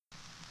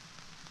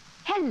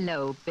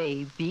Hello,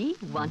 baby.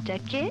 Want a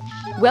kiss?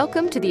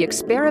 Welcome to the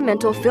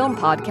Experimental Film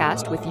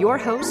Podcast with your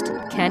host,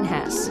 Ken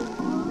Hess.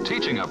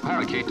 Teaching a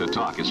parakeet to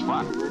talk is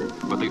fun,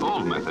 but the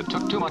old method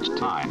took too much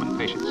time and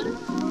patience.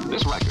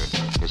 This record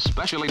is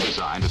specially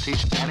designed to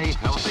teach any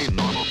healthy,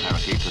 normal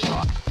parakeet to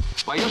talk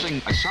by using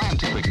a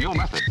scientific new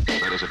method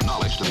that is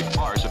acknowledged to be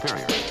far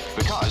superior.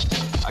 Because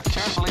a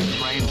carefully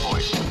trained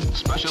voice,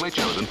 specially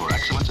chosen for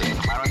excellence in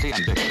clarity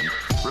and diction,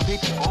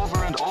 repeats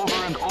over and over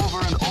and over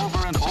and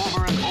over and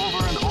over and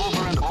over and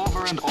over and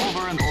over and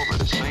over and over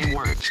the same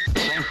words, the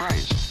same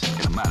phrase,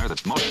 in a manner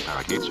that most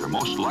parakeets are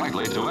most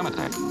likely to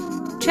imitate.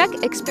 Check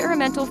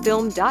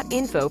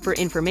experimentalfilm.info for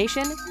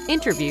information,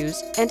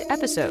 interviews, and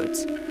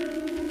episodes.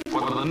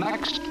 For the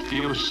next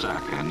few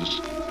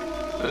seconds,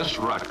 this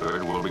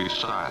record will be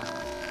silent.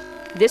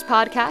 This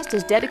podcast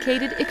is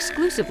dedicated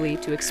exclusively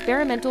to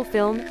experimental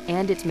film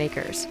and its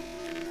makers.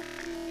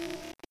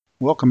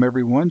 Welcome,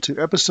 everyone, to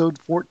episode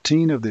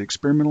 14 of the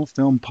Experimental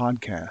Film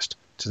Podcast.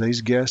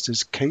 Today's guest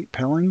is Kate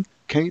Pelling.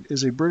 Kate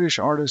is a British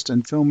artist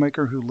and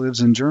filmmaker who lives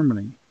in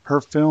Germany.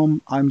 Her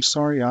film, I'm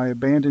Sorry I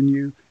Abandoned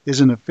You,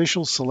 is an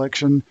official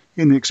selection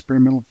in the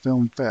Experimental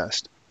Film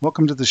Fest.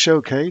 Welcome to the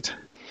show, Kate.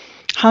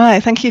 Hi,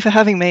 thank you for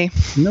having me.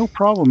 No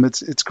problem.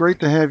 It's great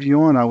to have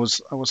you on. I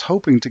was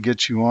hoping to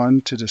get you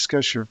on to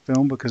discuss your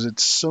film because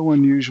it's so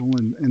unusual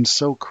and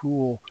so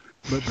cool.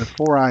 But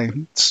before I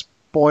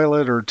spoil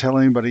it or tell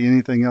anybody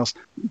anything else,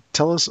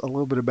 tell us a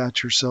little bit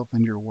about yourself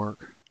and your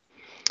work.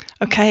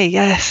 Okay,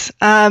 yes.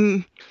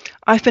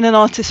 I've been an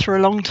artist for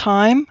a long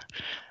time,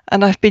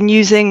 and I've been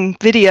using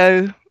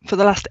video for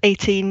the last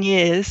 18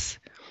 years.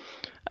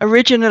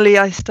 Originally,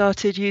 I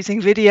started using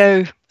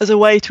video as a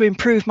way to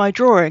improve my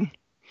drawing.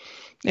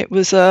 It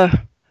was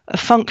a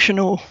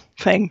functional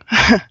thing.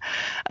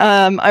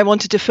 I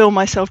wanted to film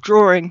myself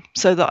drawing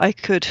so that I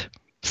could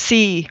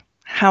see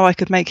how I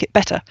could make it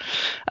better.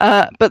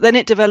 But then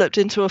it developed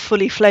into a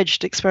fully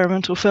fledged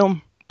experimental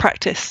film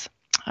practice.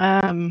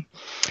 And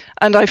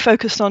I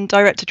focused on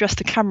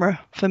direct-to-dress-to-camera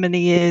for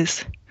many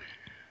years.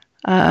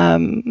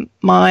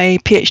 My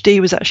PhD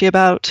was actually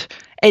about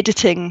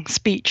editing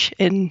speech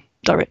in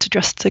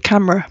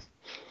direct-to-dress-to-camera.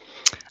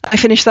 I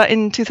finished that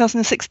in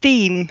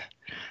 2016.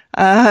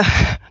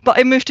 But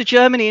I moved to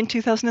Germany in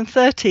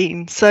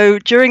 2013. So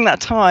during that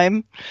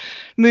time,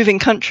 moving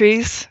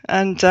countries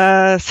and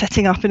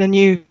setting up in a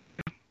new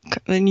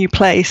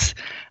place,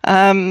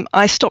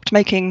 I stopped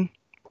making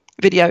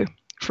video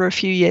for a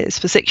few years,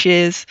 for 6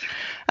 years,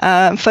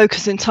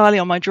 focused entirely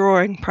on my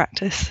drawing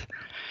practice.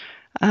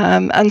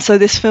 And so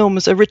this film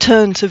was a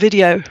return to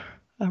video,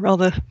 a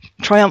rather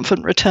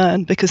triumphant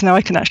return, because now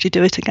I can actually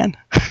do it again.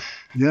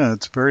 Yeah,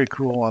 it's very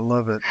cool. I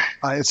love it.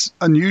 It's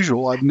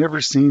unusual. I've never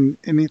seen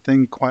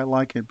anything quite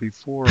like it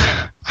before.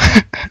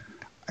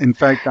 In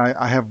fact,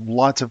 I have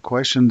lots of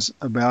questions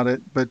about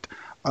it, but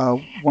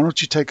why don't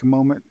you take a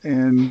moment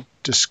and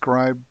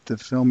describe the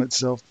film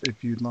itself,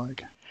 if you'd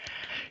like.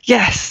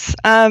 Yes,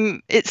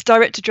 it's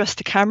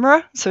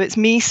direct-to-dress-to-camera, so it's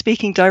me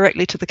speaking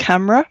directly to the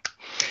camera.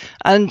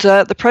 And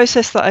the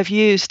process that I've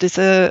used is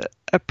a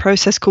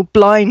process called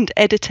blind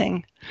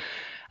editing.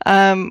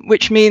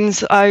 Which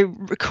means I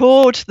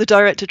record the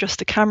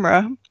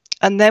direct-to-dress-to-camera,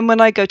 and then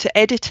when I go to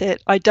edit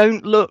it, I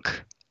don't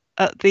look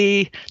at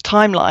the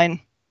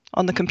timeline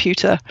on the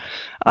computer.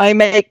 I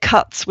make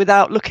cuts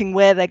without looking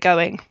where they're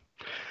going,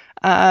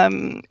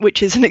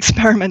 which is an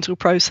experimental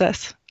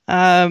process.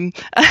 And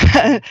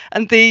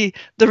the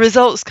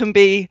results can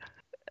be,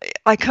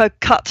 I could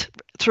cut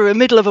through a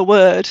middle of a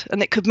word,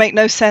 and it could make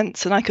no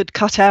sense, and I could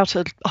cut out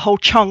a whole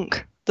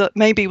chunk that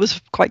maybe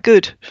was quite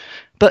good,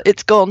 but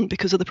it's gone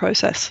because of the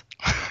process.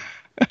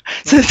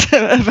 So it's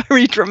a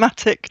very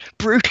dramatic,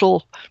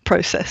 brutal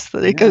process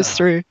that it goes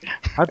through.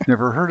 I've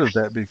never heard of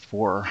that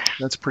before.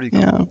 That's pretty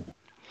cool.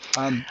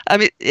 Yeah.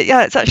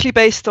 It's actually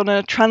based on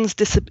it's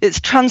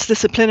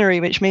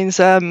transdisciplinary, which means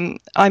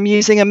I'm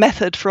using a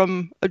method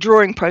from a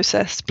drawing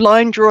process.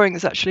 Blind drawing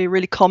is actually a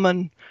really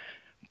common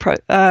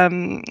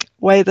thing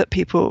that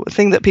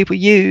people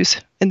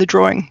use in the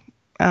drawing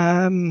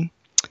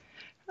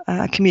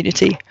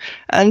community,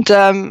 and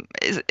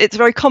it's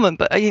very common,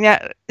 but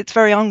it's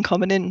very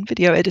uncommon in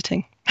video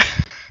editing.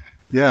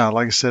 Yeah,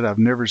 like I said, I've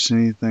never seen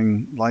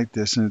anything like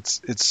this, and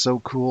it's so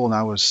cool, and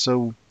I was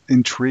so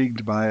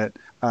intrigued by it.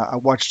 I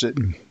watched it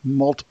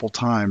multiple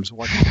times.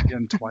 Watched it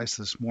again twice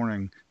this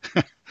morning.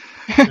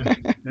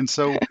 And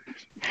so,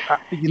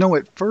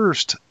 at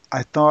first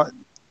I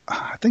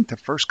think the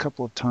first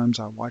couple of times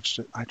I watched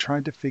it, I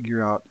tried to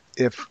figure out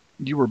if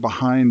you were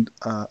behind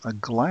a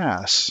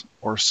glass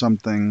or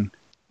something,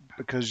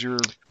 because you're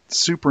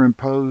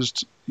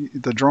superimposed,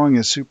 the drawing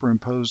is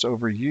superimposed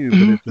over you,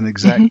 but it's an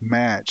exact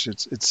match.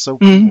 It's so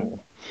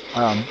cool.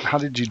 How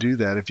did you do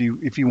that? If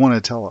you want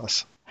to tell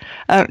us.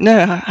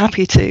 No,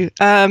 happy to.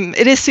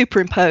 It is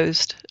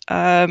superimposed.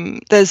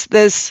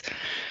 There's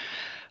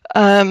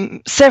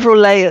several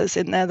layers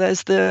in there.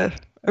 There's the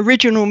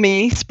original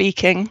me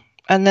speaking,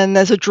 and then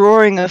there's a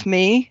drawing of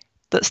me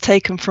that's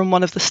taken from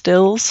one of the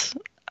stills,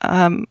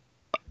 and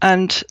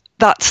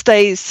that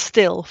stays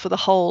still for the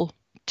whole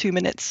 2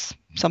 minutes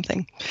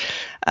something.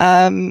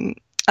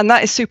 And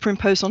that is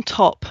superimposed on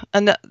top,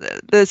 and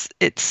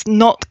it's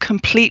not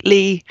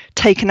completely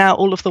taken out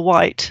all of the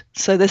white,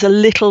 so there's a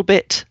little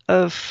bit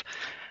of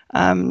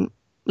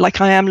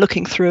like I am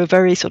looking through a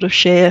very sort of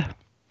sheer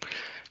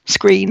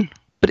screen,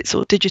 but it's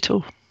all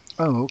digital.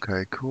 Oh,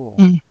 okay, cool.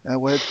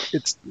 Well,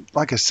 it's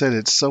like I said,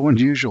 it's so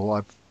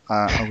unusual.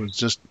 I was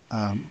just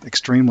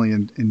extremely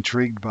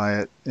intrigued by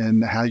it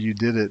and how you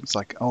did it. It's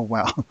like, oh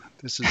wow,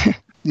 this is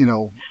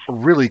a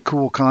really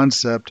cool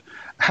concept.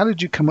 How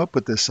did you come up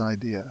with this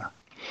idea?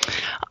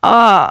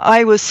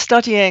 I was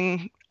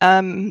studying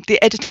the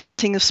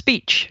editing of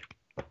speech.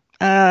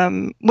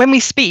 When we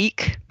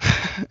speak,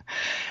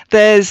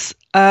 there's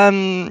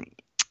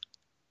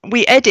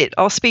we edit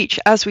our speech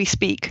as we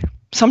speak,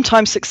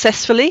 sometimes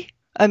successfully,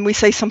 and we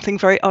say something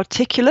very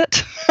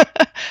articulate,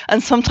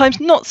 and sometimes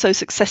not so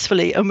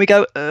successfully, and we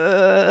go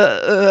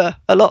a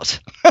lot.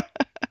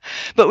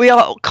 But we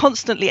are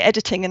constantly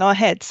editing in our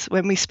heads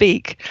when we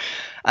speak.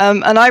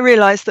 And I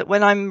realized that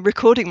when I'm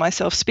recording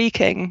myself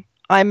speaking,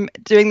 I'm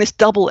doing this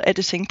double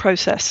editing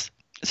process.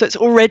 So it's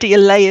already a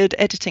layered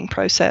editing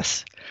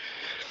process.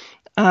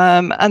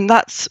 And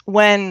that's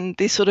when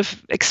the sort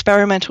of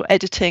experimental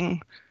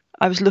editing,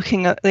 I was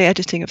looking at the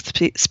editing of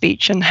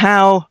speech and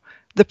how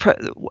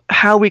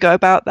we go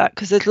about that,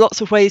 because there's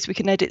lots of ways we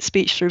can edit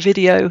speech through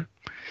video.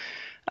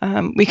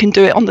 We can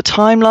do it on the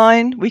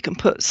timeline. We can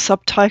put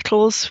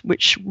subtitles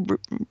which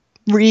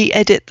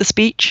re-edit the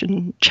speech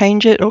and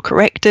change it or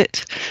correct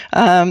it.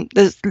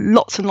 There's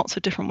lots and lots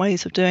of different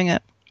ways of doing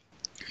it.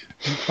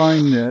 You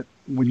find that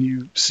when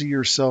you see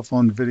yourself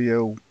on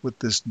video with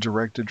this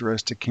direct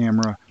address to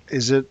camera,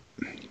 is it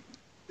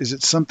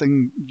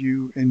something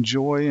you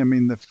enjoy? I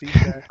mean, the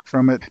feedback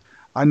from it.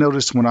 I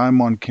notice when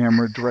I'm on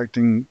camera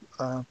directing,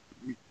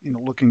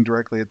 looking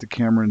directly at the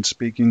camera and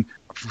speaking,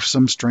 for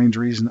some strange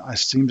reason, I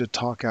seem to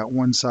talk out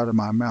one side of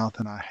my mouth,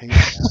 and I hate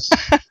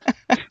that.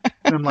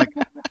 And I'm like,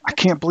 I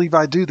can't believe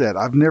I do that.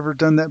 I've never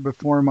done that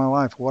before in my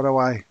life. Why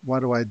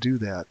do I do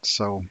that?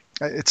 So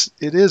it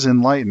is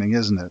enlightening,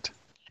 isn't it?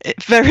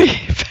 Very,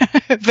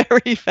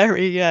 very,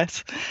 very,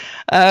 yes.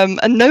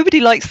 And nobody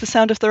likes the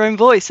sound of their own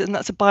voice, and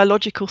that's a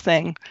biological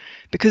thing,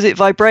 because it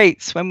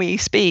vibrates when we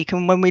speak,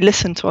 and when we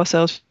listen to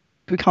ourselves,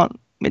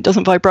 it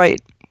doesn't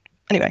vibrate.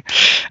 Anyway,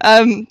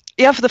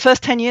 for the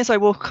first 10 years I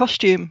wore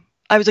costume.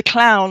 I was a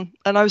clown,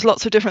 and I was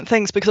lots of different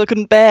things because I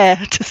couldn't bear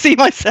to see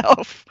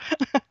myself.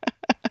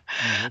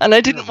 And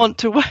I didn't want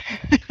to.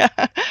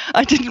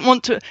 I didn't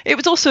want to. It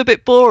was also a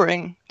bit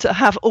boring to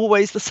have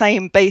always the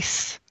same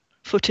base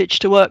footage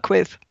to work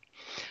with.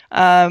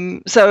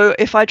 So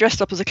if I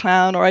dressed up as a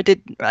clown, or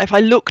if I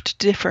looked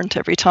different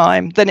every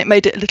time, then it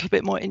made it a little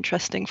bit more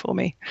interesting for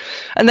me.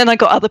 And then I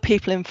got other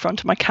people in front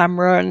of my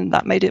camera, and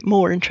that made it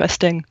more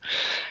interesting.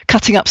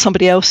 Cutting up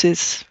somebody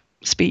else's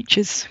speech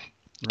is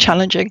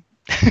challenging.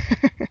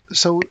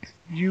 So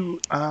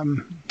you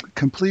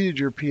completed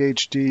your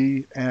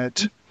PhD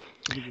at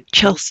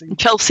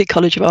Chelsea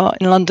College of Art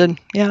in London.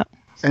 Yeah.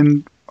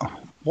 And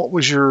what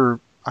was your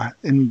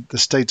in the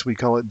States we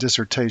call it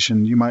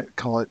dissertation. You might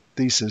call it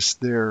thesis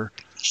there.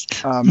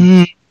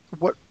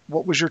 What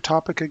was your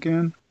topic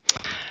again?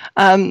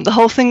 The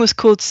whole thing was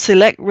called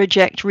Select,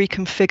 Reject,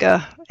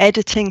 Reconfigure,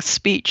 Editing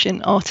Speech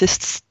in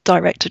Artists'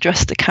 Direct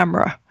Address to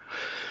Camera.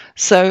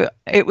 So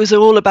it was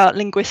all about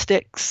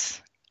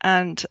linguistics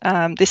and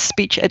this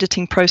speech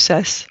editing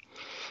process.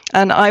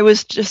 And I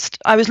was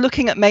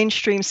looking at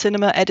mainstream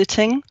cinema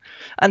editing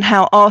and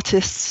how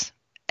artists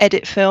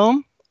edit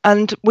film.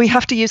 And we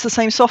have to use the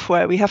same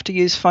software. We have to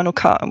use Final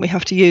Cut, and we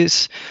have to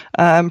use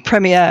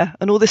Premiere,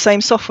 and all the same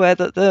software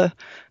that the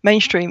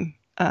mainstream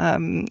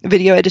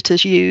video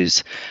editors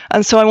use.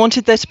 And so I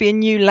wanted there to be a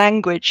new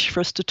language for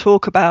us to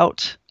talk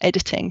about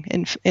editing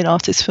in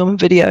artist film and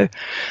video.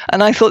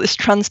 And I thought this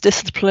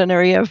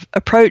transdisciplinary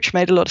approach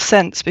made a lot of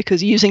sense,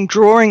 because using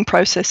drawing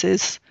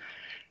processes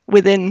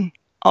within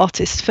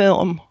artist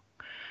film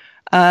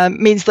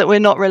means that we're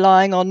not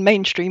relying on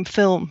mainstream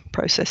film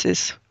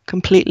processes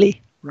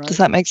completely. Right. Does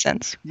that make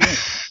sense?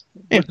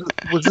 Yeah.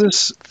 Was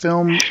this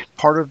film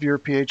part of your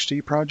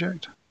PhD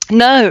project?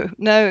 No.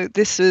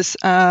 This was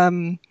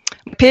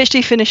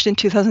PhD finished in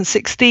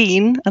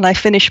 2016, and I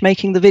finished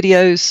making the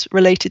videos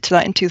related to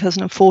that in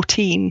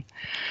 2014.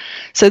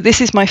 So this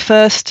is my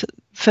first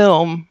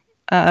film,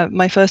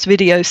 my first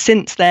video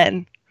since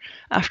then,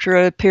 after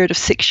a period of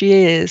 6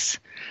 years.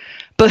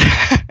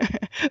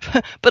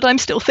 But I'm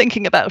still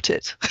thinking about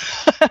it.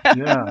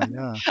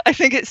 Yeah. I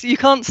think you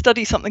can't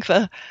study something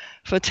for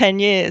 10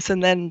 years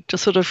and then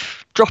just sort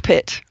of drop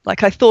it.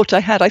 Like I thought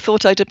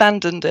I'd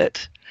abandoned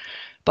it,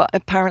 but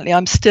apparently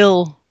I'm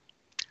still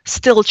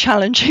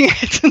challenging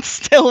it and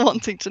still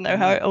wanting to know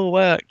how it all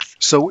works.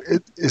 So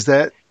is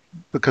that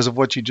because of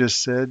what you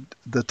just said,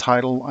 the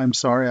title, I'm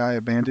Sorry I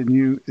Abandoned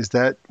You, is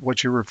that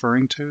what you're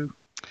referring to?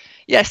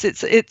 Yes,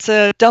 it's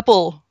a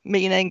double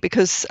meaning,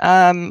 because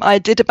I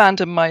did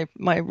abandon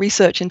my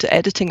research into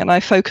editing, and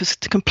I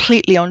focused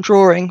completely on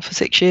drawing for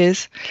 6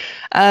 years.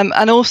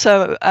 And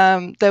also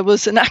there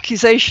was an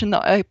accusation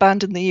that I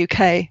abandoned the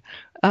UK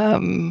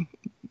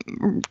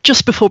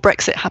just before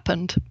Brexit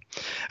happened.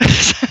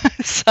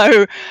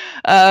 So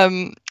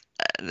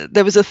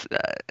there was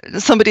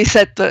somebody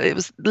said that it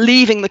was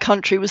leaving the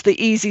country was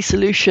the easy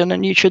solution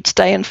and you should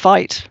stay and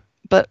fight.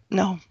 But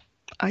no,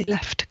 I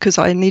left because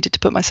I needed to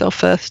put myself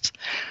first.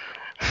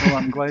 Well,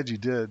 I'm glad you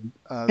did.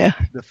 Yeah.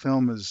 The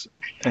film is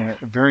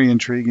very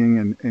intriguing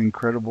and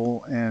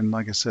incredible. And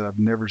like I said, I've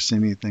never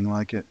seen anything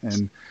like it.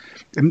 And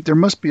there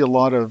must be a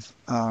lot of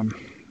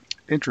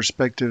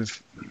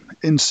introspective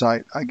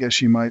insight, I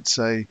guess you might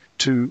say,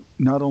 to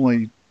not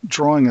only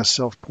drawing a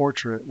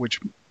self-portrait, which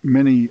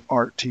many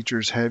art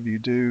teachers have you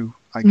do,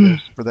 I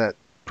guess, for that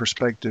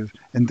perspective,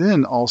 and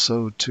then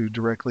also to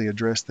directly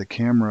address the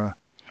camera.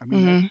 I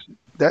mean,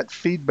 that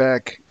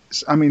feedback,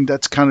 I mean,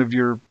 that's kind of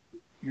your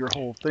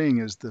whole thing,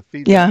 is the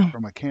feedback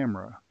from a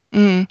camera.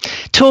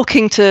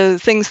 Talking to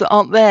things that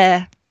aren't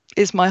there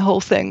is my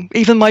whole thing.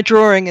 Even my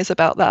drawing is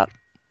about that.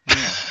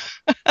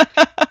 Yeah.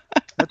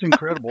 That's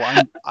incredible.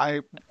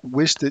 I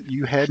wish that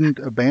you hadn't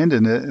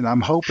abandoned it, and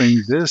I'm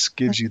hoping this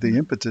gives you the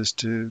impetus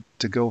to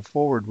go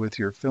forward with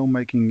your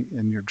filmmaking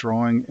and your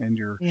drawing and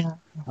your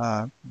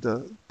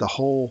the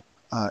whole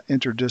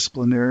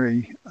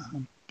interdisciplinary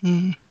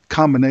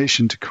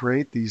combination to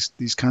create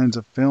these kinds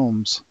of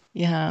films.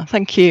 Yeah,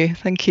 thank you.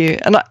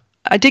 And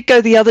I did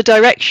go the other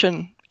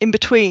direction in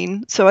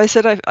between. So I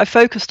said I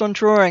focused on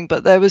drawing,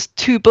 but there was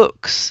 2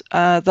 books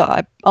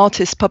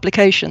artist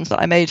publications that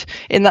I made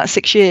in that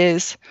 6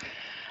 years.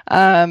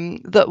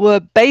 That were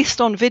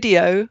based on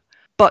video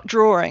but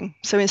drawing.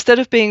 So instead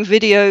of being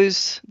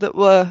videos that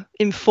were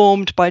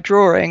informed by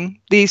drawing,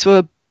 these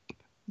were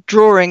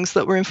drawings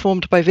that were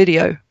informed by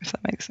video, if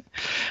that makes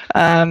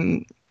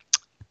sense.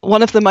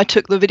 One of them, I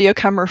took the video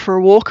camera for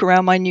a walk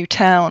around my new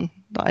town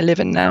that I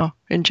live in now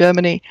in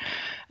Germany,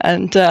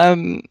 and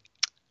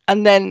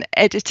then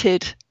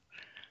edited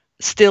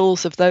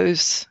stills of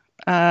those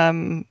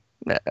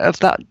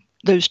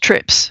those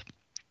trips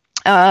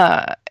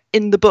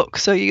in the book.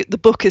 So the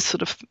book is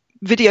sort of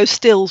video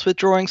stills with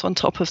drawings on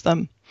top of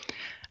them.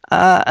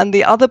 And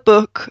the other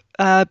book,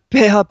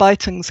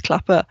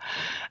 Bearbeitungsklappe,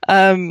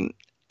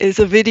 is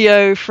a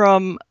video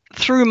from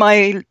through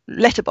my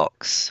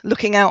letterbox,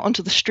 looking out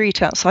onto the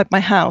street outside my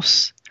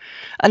house.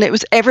 And it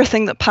was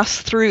everything that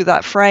passed through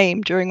that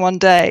frame during one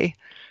day.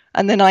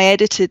 And then I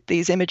edited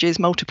these images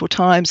multiple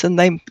times, and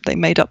they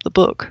made up the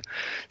book.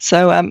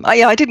 So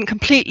I didn't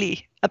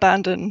completely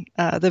abandon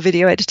the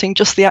video editing.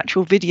 Just the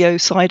actual video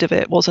side of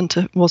it wasn't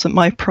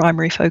my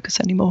primary focus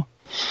anymore.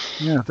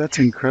 Yeah, that's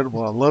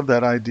incredible. I love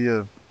that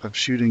idea of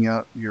shooting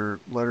out your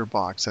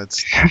letterbox.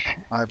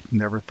 I've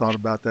never thought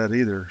about that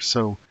either.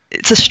 So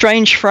it's a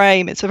strange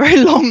frame. It's a very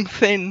long,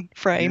 thin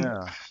frame.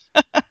 Yeah.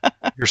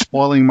 You're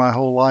spoiling my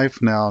whole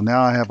life now.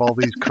 Now I have all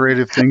these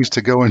creative things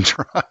to go and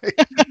try.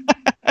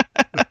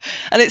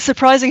 And it's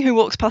surprising who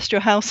walks past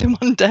your house in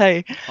one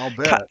day. I'll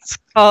bet. Cats,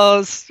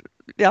 cars,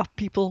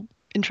 people.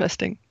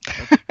 Interesting.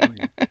 That's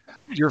funny.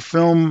 Your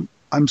film,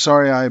 I'm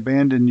Sorry I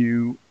Abandoned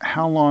You,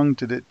 how long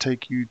did it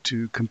take you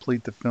to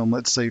complete the film?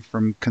 Let's say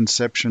from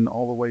conception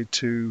all the way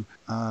to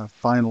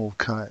final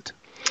cut.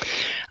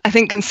 I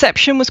think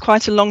conception was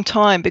quite a long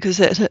time because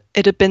it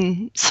had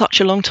been such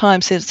a long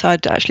time since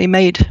I'd actually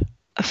made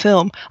a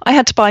film. I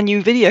had to buy a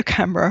new video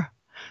camera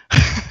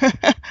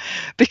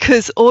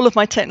because all of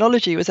my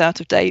technology was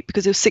out of date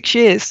because it was 6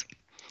 years.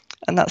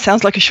 And that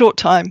sounds like a short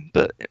time,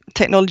 but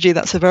technology,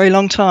 that's a very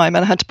long time.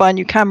 And I had to buy a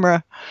new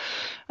camera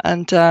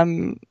and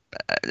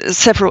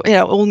several,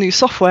 all new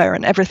software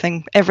and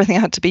everything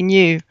had to be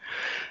new.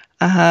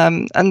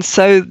 And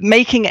so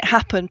making it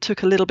happen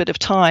took a little bit of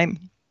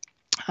time.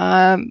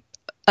 And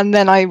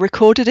then I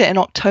recorded it in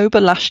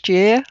October last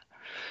year.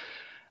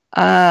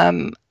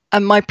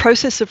 And my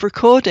process of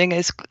recording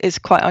is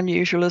quite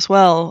unusual as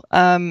well.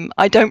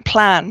 I don't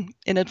plan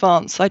in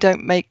advance. I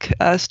don't make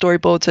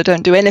storyboards. I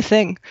don't do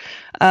anything.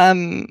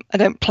 I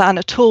don't plan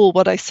at all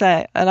what I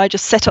say. And I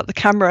just set up the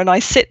camera and I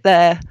sit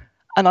there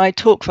and I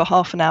talk for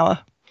half an hour.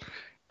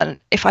 And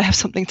if I have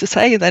something to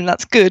say, then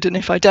that's good. And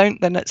if I don't,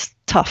 then it's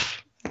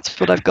tough. That's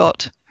what I've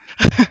got.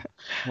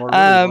 Well,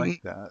 I really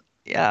like that.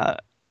 Yeah,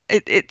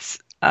 it's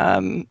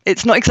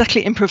not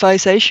exactly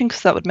improvisation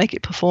because that would make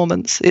it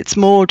performance. It's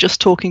more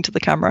just talking to the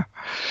camera.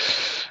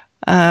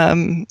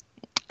 And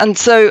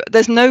so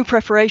there's no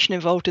preparation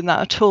involved in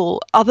that at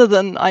all, other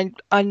than I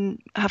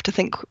have to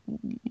think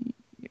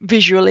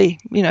visually,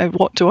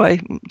 what do I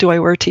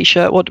wear a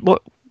t-shirt?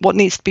 What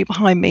needs to be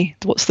behind me?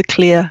 What's the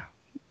clear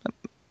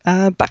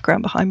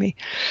background behind me?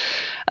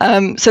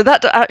 So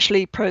that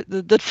actually,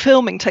 the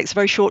filming takes a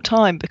very short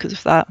time because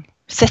of that.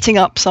 Setting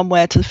up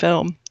somewhere to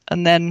film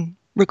and then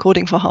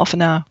recording for half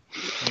an hour.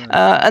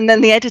 And then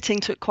the editing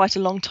took quite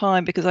a long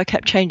time because I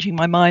kept changing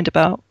my mind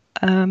about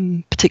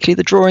particularly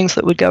the drawings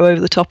that would go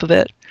over the top of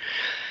it.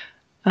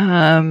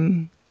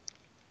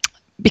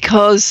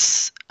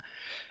 Because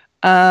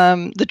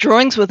the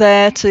drawings were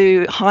there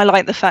to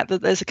highlight the fact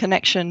that there's a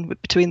connection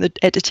between the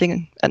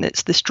editing and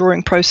it's this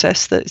drawing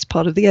process that is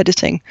part of the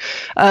editing.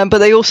 But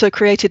they also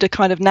created a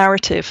kind of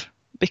narrative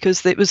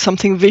because it was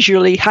something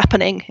visually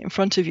happening in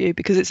front of you,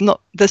 because there's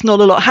not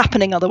a lot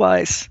happening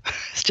otherwise.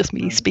 It's just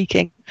me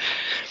speaking.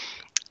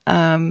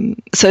 So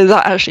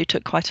that actually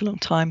took quite a long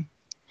time.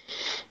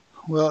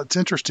 Well, it's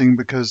interesting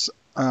because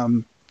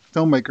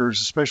filmmakers,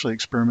 especially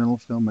experimental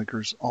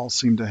filmmakers, all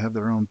seem to have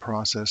their own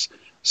process.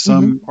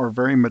 Some are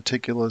very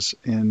meticulous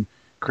in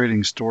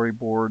creating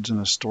storyboards and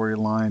a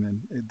storyline,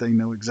 and they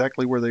know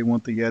exactly where they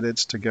want the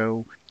edits to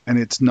go, and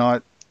it's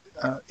not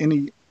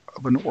any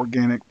of an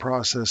organic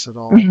process at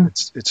all.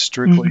 It's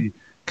strictly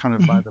kind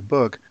of by the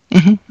book.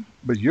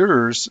 But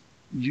yours,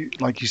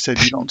 like you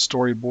said, you don't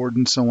storyboard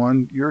and so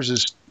on. Yours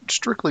is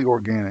strictly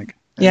organic.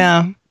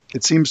 Yeah.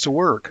 It seems to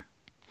work.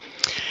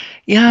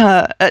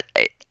 Yeah.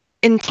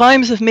 In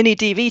times of mini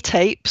DV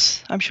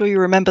tapes, I'm sure you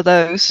remember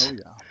those. Oh,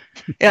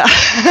 yeah.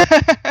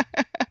 Yeah.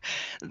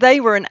 They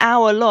were an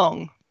hour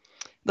long.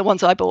 The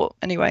ones I bought,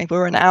 anyway,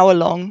 were an hour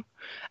long.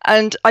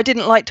 And I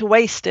didn't like to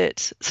waste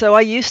it. So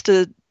I used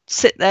to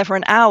sit there for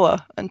an hour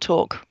and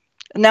talk.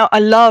 Now I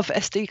love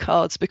SD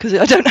cards because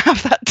I don't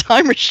have that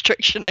time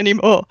restriction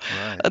anymore.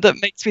 Right. That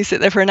makes me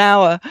sit there for an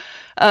hour.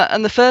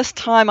 And the first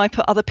time I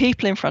put other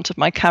people in front of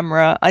my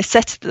camera, I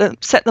set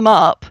them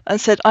up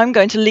and said, I'm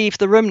going to leave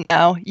the room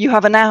now. You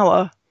have an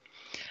hour.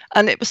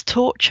 And it was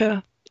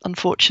torture,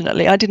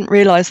 unfortunately. I didn't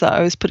realize that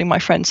I was putting my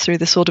friends through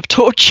this sort of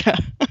torture.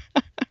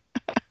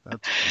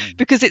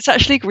 Because it's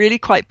actually really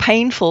quite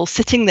painful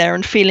sitting there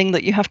and feeling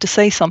that you have to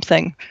say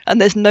something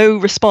and there's no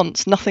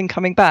response, nothing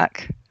coming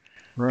back.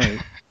 Right.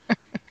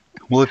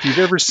 Well, if you've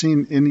ever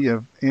seen any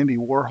of Andy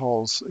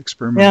Warhol's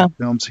experimental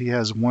films, he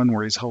has one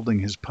where he's holding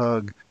his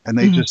pug, and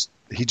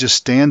he just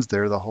stands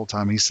there the whole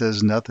time. He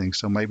says nothing,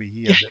 so maybe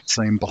he had that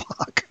same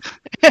block.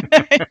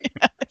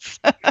 Yes.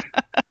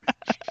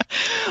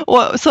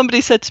 Well,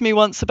 somebody said to me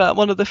once about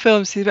one of the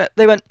films,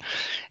 they went,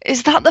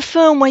 is that the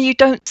film where you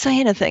don't say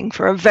anything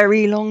for a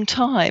very long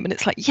time? And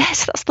it's like,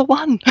 yes, that's the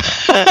one.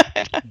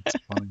 That's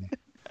funny.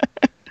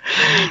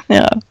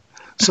 Yeah.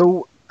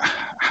 So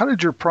how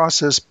did your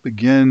process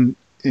begin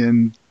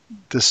in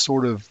this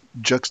sort of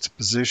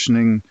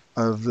juxtapositioning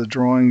of the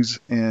drawings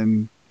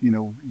and,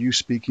 you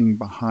speaking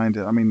behind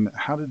it? I mean,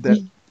 how did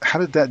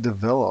that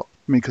develop?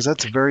 I mean, because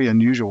that's a very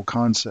unusual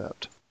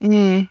concept.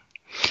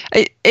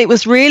 It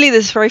was really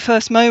this very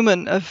first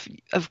moment of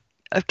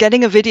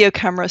getting a video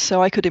camera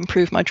so I could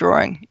improve my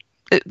drawing.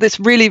 This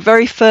really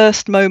very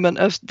first moment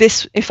of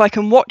this, if I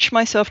can watch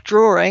myself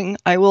drawing,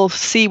 I will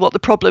see what the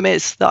problem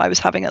is that I was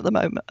having at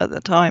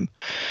the time.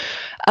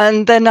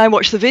 And then I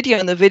watched the video,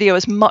 and the video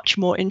is much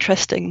more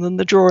interesting than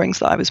the drawings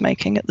that I was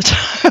making at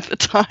the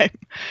time.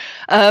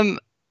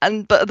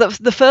 But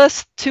the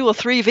first 2 or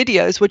 3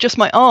 videos were just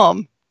my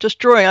arm, just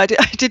drawing. I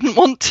didn't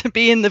want to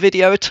be in the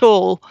video at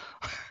all.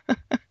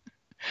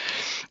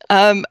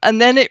 And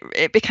then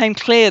it became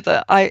clear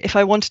that if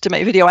I wanted to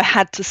make a video, I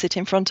had to sit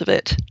in front of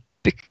it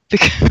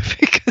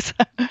because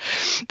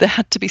there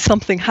had to be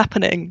something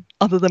happening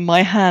other than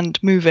my hand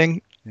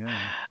moving. Yeah.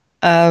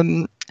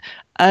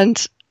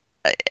 And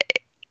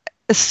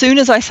as soon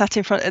as I sat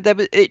in front,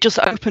 it just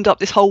opened up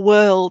this whole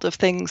world of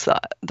things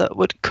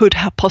that could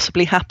have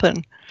possibly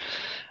happen.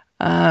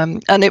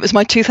 And it was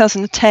my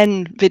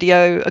 2010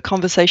 video, A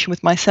Conversation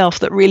with Myself,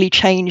 that really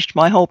changed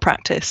my whole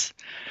practice.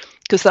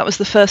 Because that was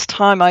the first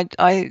time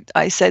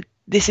I said,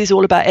 this is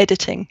all about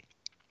editing.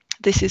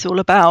 This is all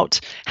about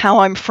how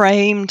I'm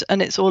framed,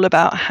 and it's all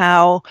about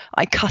how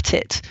I cut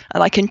it.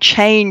 And I can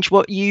change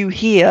what you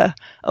hear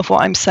of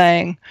what I'm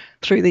saying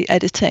through the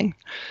editing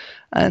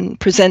and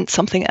present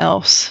something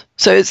else.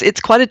 So it's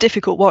quite a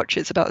difficult watch.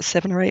 It's about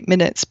 7 or 8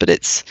 minutes, but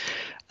it's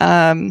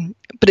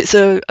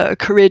a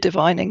career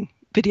defining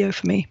video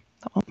for me.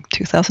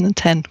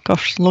 2010,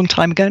 gosh, a long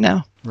time ago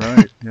now.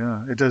 Right,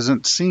 yeah. It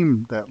doesn't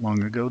seem that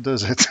long ago,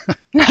 does it?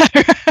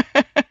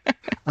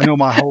 I know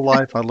my whole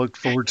life I looked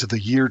forward to the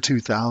year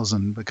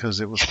 2000 because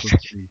it was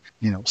supposed to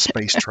be,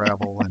 space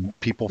travel and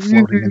people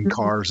floating in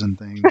cars and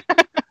things.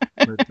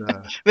 But,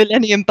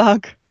 Millennium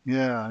Bug.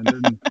 Yeah, and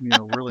then,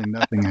 really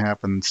nothing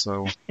happened,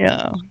 so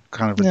yeah,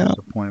 kind of a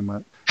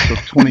disappointment. So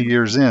 20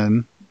 years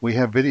in, we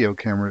have video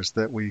cameras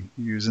that we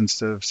use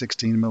instead of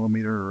 16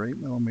 millimeter or 8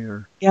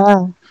 millimeter.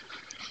 Yeah.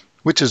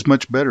 Which is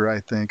much better, I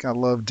think. I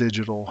love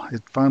digital.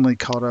 It finally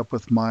caught up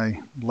with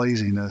my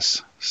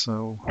laziness.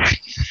 So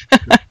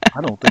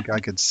I don't think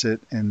I could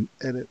sit and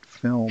edit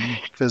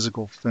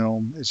physical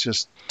film. It's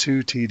just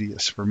too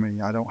tedious for me.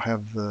 I don't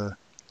have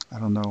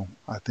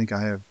I think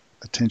I have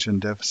attention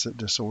deficit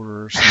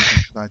disorder or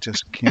something. I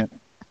just can't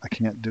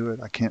do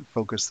it. I can't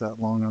focus that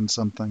long on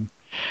something.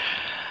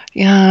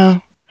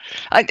 Yeah.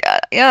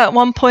 At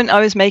one point I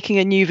was making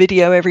a new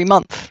video every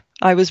month.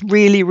 I was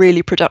really,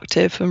 really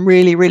productive and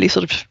really, really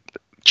sort of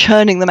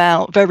churning them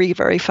out very,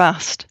 very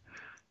fast.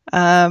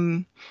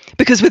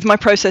 Because with my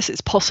process,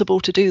 it's possible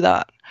to do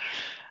that.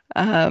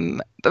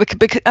 And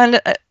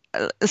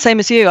same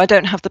as you, I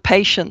don't have the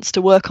patience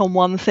to work on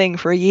one thing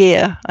for a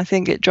year. I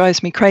think it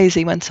drives me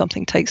crazy when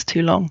something takes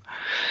too long.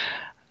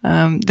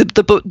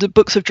 The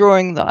books of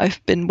drawing that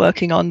I've been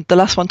working on, the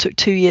last one took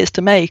 2 years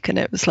to make, and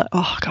it was like,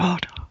 oh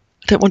God,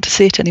 I don't want to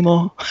see it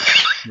anymore.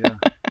 Yeah.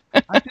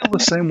 I feel the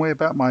same way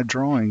about my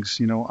drawings.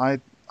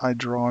 I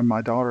draw, and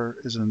my daughter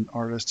is an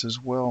artist as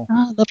well.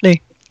 Ah,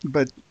 lovely.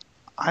 But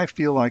I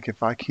feel like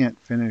if I can't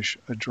finish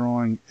a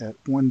drawing at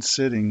one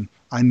sitting,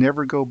 I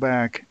never go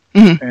back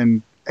Mhm.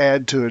 and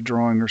add to a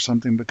drawing or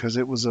something because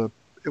it was a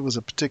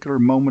particular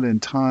moment in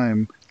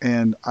time,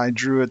 and I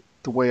drew it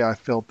the way I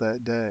felt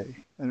that day.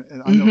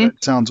 And I know Mhm.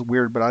 that sounds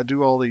weird, but I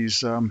do all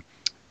these.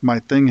 My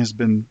thing has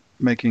been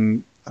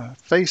making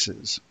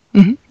faces,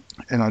 Mhm.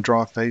 and I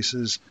draw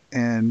faces,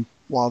 and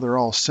while they're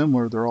all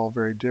similar, they're all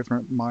very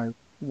different. My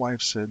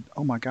wife said,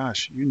 "Oh my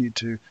gosh, you need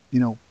to,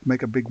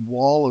 make a big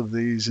wall of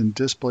these and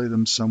display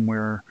them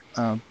somewhere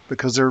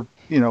because they're,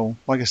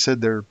 like I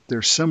said,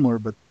 they're similar,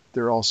 but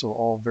they're also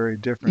all very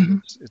different.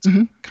 Mhm. It's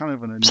Mhm. kind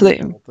of an So they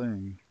unusual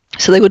thing."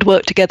 so they would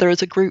work together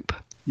as a group.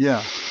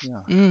 Yeah,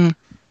 yeah, Mm.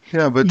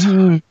 yeah. But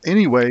Mhm.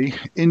 anyway,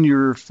 in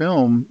your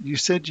film, you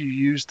said you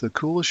used the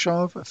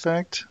Kuleshov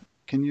effect.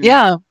 Can you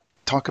Yeah.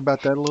 talk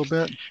about that a little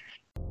bit?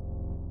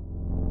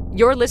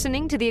 You're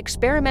listening to the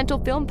Experimental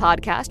Film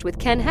Podcast with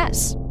Ken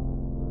Hess.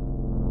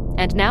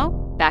 And now,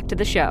 back to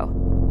the show.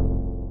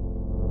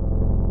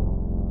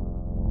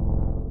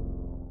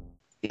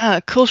 Yeah,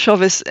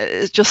 Kuleshov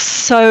is just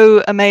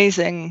so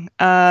amazing,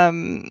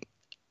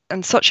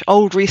 and such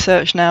old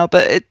research now.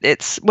 But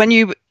it's when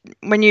you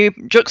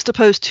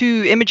juxtapose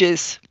two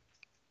images,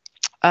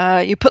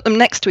 you put them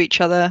next to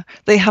each other,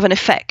 they have an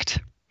effect.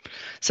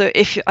 So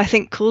I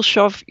think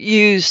Kuleshov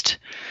used,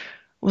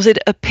 was it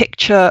a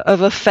picture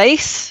of a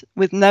face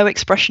with no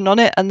expression on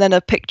it, and then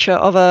a picture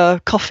of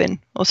a coffin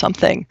or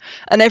something,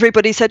 and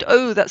everybody said,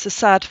 "Oh, that's a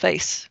sad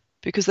face,"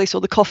 because they saw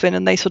the coffin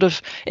and they sort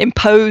of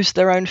imposed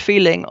their own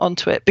feeling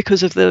onto it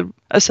because of the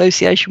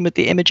association with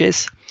the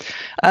images.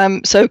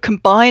 So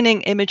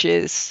combining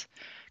images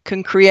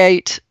can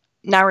create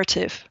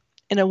narrative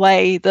in a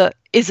way that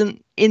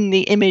isn't in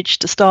the image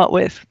to start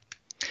with,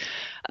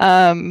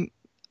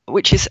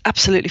 which is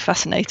absolutely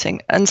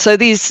fascinating. And so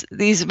these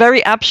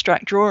very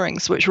abstract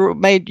drawings, which were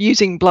made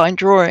using blind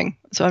drawing,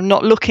 so I'm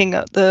not looking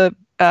at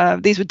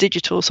these were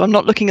digital, so I'm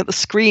not looking at the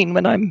screen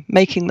when I'm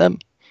making them.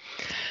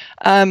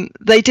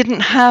 They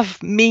didn't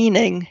have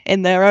meaning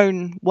in their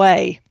own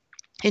way.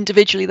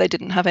 Individually, they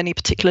didn't have any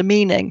particular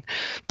meaning,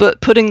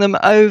 but putting them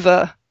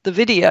over the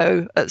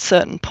video at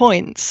certain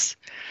points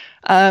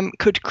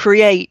could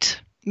create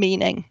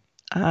meaning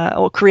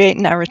or create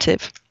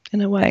narrative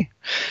in a way.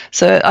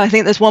 So I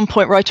think there's one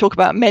point where I talk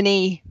about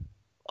many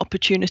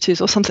opportunities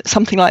or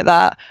something like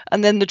that,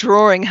 and then the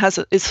drawing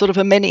is sort of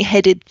a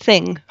many-headed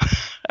thing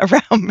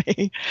around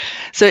me.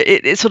 So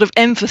it sort of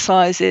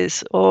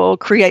emphasizes or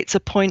creates a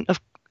point of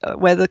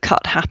where the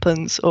cut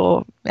happens,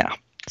 or yeah.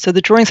 So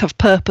the drawings have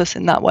purpose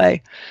in that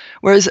way,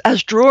 whereas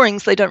as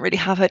drawings they don't really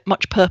have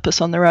much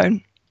purpose on their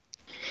own.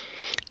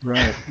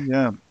 Right.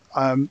 Yeah.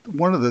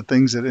 One of the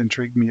things that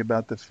intrigued me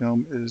about the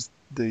film is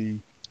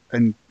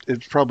and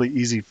it's probably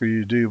easy for you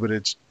to do, but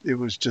it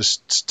was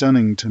just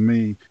stunning to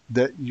me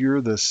that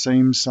you're the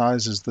same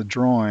size as the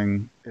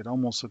drawing. It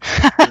almost looks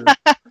like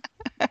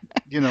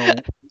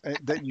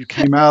that you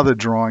came out of the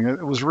drawing.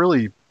 It was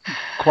really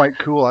quite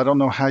cool. I don't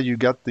know how you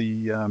got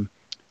the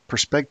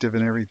perspective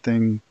and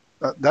everything.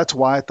 That's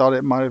why I thought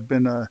it might have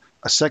been a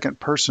second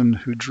person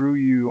who drew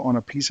you on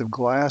a piece of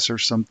glass or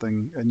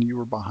something, and you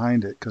were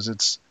behind it because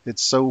it's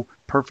so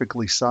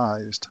perfectly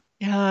sized.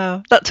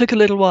 Yeah, that took a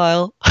little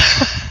while.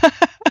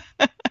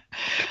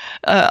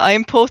 I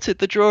imported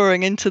the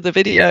drawing into the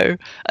video,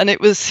 and it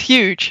was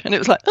huge, and it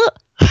was like,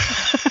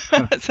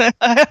 so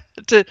I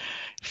had to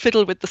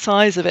fiddle with the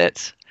size of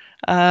it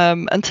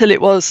until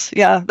it was,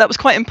 that was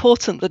quite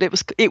important, that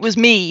it was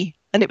me,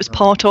 and it was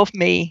part of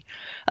me,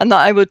 and that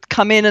I would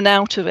come in and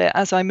out of it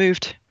as I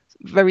moved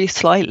very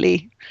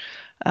slightly.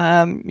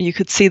 You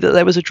could see that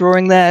there was a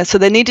drawing there, so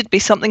there needed to be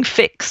something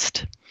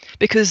fixed,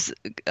 because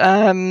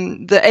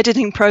the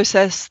editing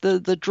process,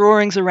 the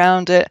drawings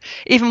around it,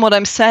 even what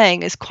I'm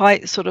saying is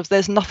quite sort of,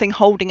 there's nothing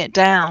holding it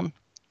down.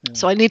 Yeah.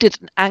 So I needed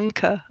an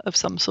anchor of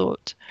some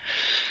sort.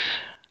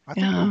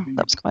 That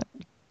was quite...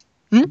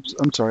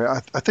 I'm sorry.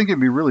 I think it'd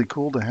be really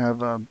cool to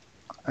have, and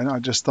I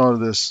just thought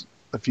of this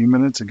a few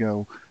minutes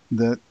ago,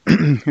 that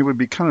it would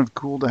be kind of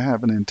cool to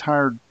have an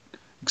entire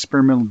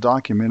experimental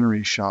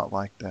documentary shot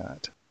like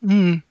that.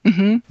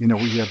 Mm-hmm.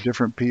 Where you have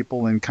different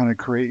people and kind of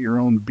create your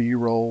own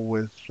B-roll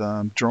with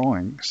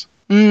drawings.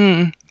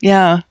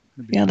 Yeah,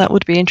 that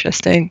would be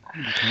interesting.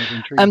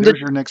 Kind of There's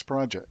your next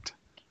project.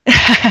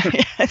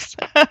 Yes.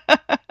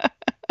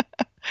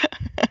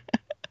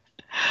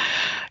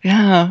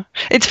 Yeah,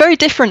 it's very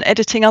different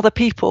editing other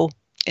people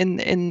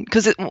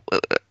because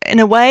in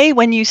a way,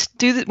 when you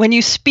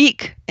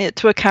speak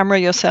to a camera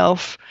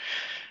yourself,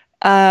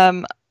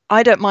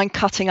 I don't mind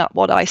cutting up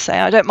what I say.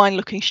 I don't mind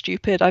looking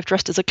stupid. I've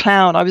dressed as a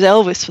clown. I was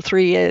Elvis for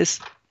 3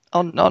 years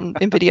in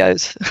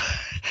videos.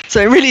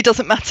 So it really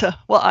doesn't matter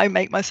what I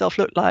make myself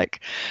look like.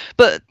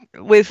 But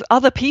with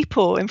other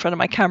people in front of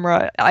my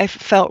camera, I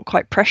felt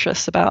quite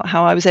precious about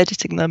how I was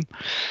editing them.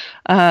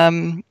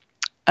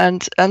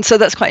 and so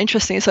that's quite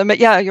interesting. So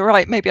yeah, you're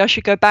right. Maybe I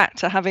should go back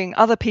to having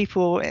other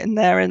people in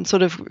there and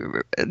sort of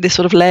this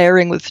sort of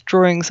layering with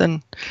drawings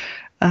and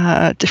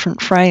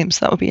different frames.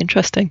 That would be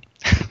interesting.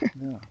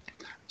 Yeah.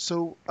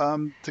 So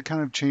to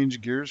kind of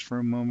change gears for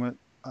a moment,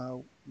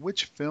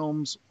 which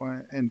films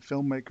and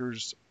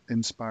filmmakers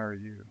inspire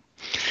you?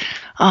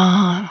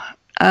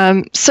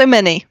 So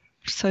many,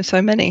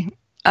 so many.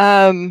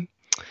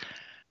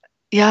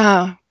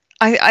 Yeah,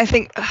 I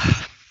think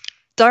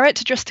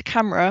direct address to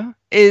camera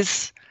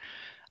is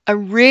a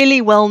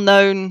really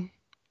well-known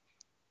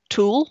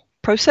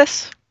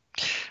process,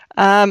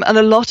 and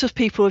a lot of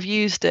people have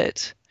used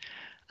it,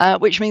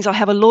 which means I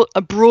have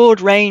a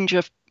broad range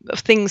of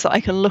things that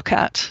I can look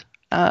at,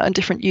 and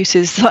different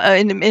uses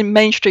in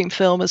mainstream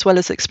film as well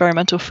as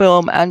experimental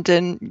film, and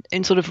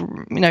in sort of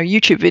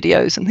YouTube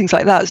videos and things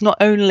like that. It's not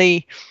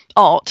only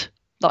art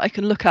that I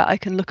can look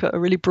at a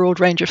really broad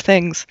range of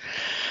things,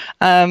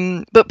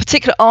 but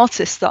particular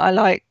artists that I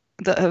like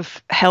that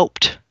have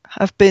helped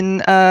have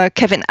been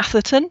Kevin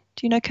Atherton.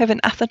 Do you know Kevin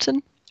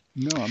Atherton?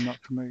 No, I'm not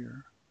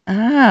familiar.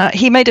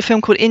 He made a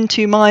film called In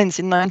Two Minds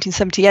in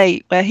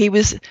 1978, where he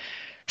was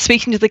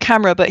speaking to the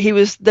camera, but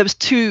there was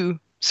two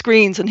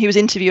screens and he was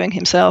interviewing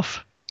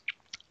himself,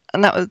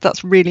 and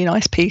that's a really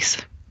nice piece.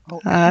 Oh,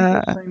 is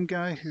that the same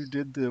guy who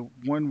did the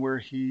one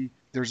where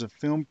there's a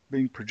film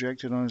being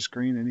projected on a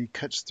screen and he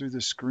cuts through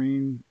the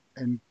screen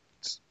and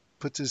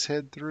puts his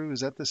head through?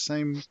 Is that the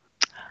same?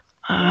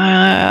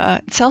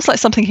 It sounds like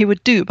something he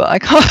would do, but I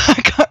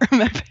can't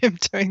remember him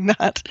doing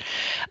that.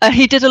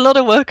 He did a lot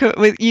of work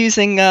with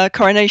using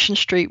Coronation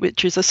Street,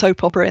 which is a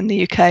soap opera in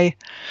the UK,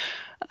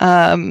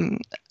 and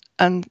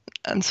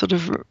sort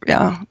of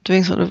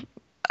doing sort of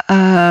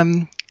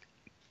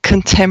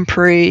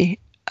contemporary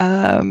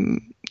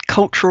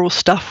cultural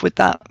stuff with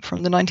that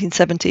from the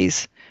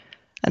 1970s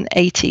and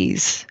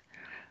 80s.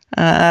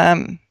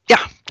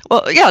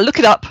 Look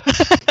it up.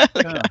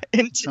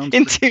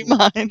 In Two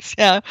Minds.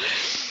 Yeah.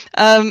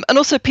 And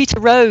also Peter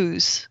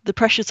Rose, The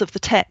Pressures of the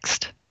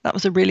Text. That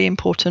was a really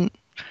important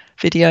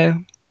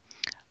video.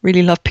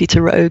 Really love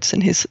Peter Rose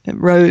and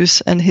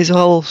his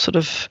whole sort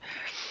of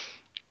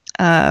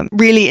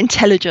really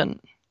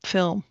intelligent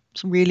film.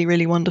 It's really,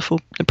 really wonderful.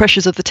 The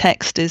Pressures of the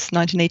Text is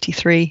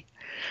 1983.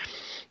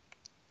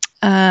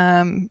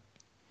 And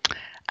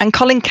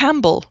Colin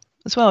Campbell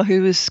as well,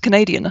 who was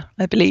Canadian,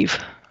 I believe.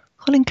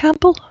 Colin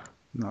Campbell?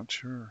 Not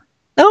sure.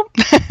 No.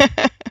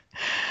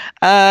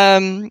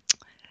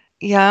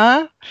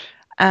 Yeah.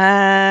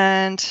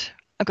 And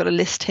I've got a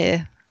list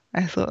here.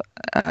 I thought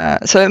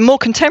so. More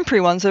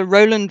contemporary ones are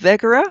Roland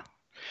Vegera.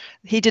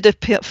 He did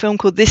a film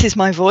called This Is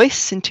My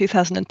Voice in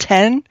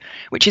 2010,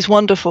 which is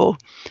wonderful.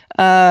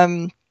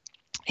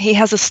 He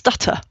has a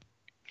stutter,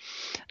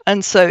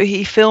 and so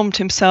he filmed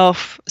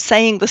himself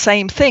saying the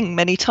same thing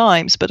many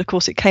times, but of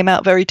course it came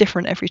out very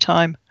different every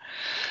time.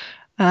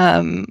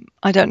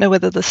 I don't know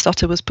whether the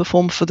stutter was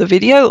performed for the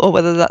video or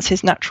whether that's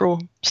his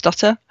natural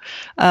stutter,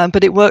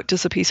 but it worked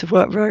as a piece of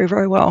work very,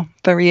 very well.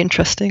 Very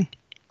interesting.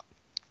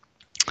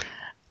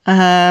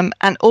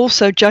 And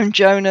also Joan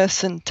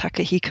Jonas and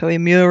Takahiko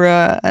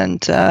Imura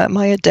and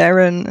Maya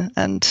Deren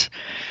and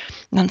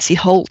Nancy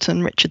Holt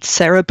and Richard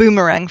Serra,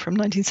 Boomerang from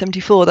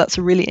 1974. That's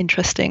a really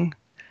interesting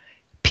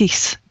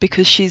piece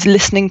because she's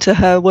listening to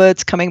her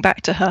words coming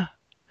back to her,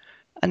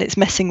 and it's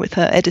messing with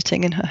her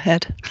editing in her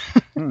head.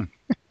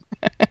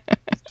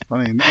 It's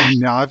funny.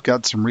 And now I've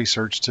got some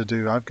research to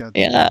do. I've got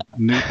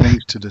new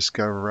things to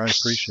discover. I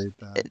appreciate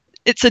that.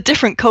 It's a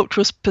different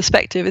cultural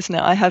perspective, isn't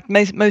it? I have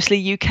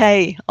mostly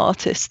UK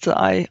artists that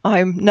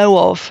I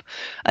know of,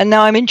 and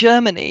now I'm in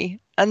Germany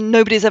and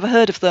nobody's ever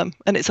heard of them,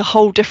 and it's a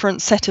whole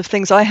different set of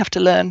things I have to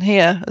learn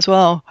here as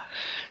well.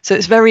 So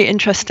it's very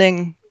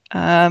interesting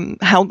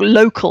how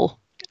local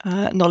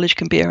knowledge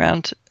can be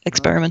around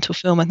experimental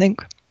film, I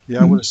think.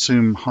 Yeah, I would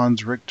assume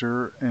Hans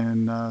Richter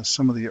and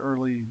some of the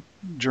early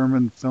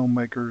German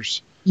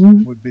filmmakers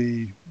would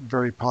be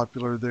very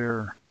popular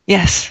there.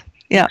 Yes,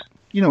 yeah.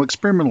 You know,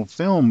 experimental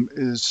film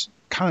is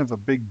kind of a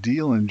big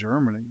deal in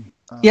Germany.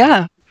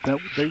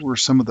 They were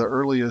some of the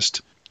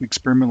earliest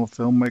experimental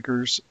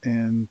filmmakers,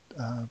 and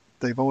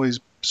they've always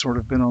sort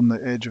of been on the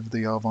edge of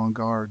the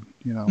avant-garde,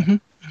 you know. Mm-hmm.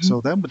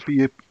 So that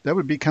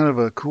would be kind of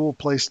a cool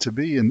place to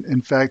be. And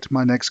in fact,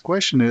 my next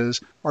question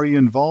is, are you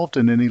involved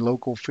in any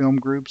local film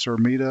groups or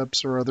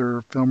meetups or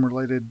other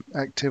film-related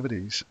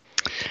activities?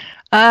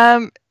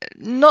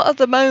 Not at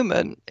the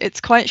moment.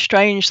 It's quite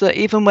strange that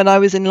even when I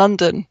was in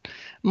London,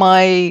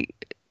 my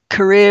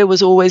career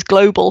was always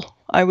global.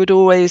 I would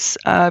always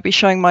be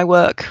showing my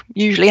work,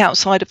 usually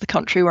outside of the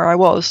country where I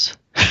was.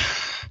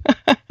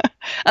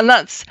 And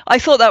I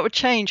thought that would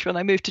change when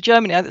I moved to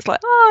Germany. It's like,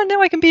 oh, now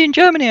I can be in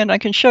Germany and I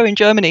can show in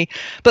Germany.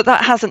 But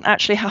that hasn't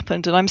actually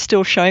happened, and I'm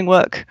still showing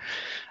work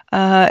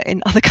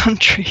in other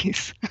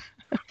countries.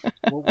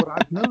 Well, what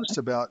I've noticed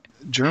about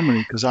Germany,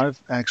 because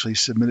I've actually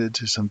submitted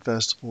to some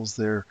festivals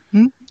there,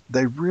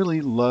 they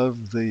really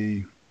love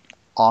the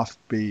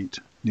offbeat,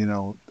 you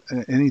know,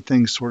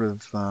 anything sort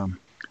of, I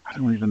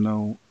don't even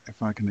know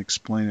if I can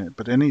explain it,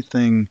 but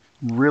anything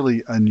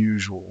really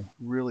unusual,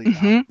 really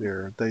out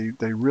there,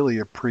 they really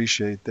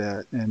appreciate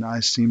that, and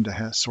I seem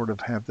to sort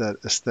of have that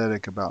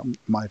aesthetic about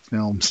my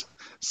films.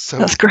 So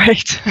That's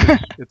great.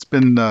 it's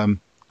been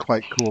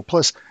quite cool.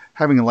 Plus,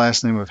 having a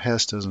last name of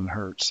Hess doesn't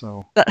hurt.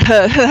 So That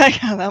hurt.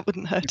 That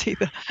wouldn't hurt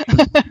either.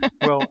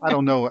 well, I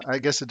don't know. I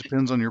guess it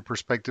depends on your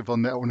perspective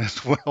on that one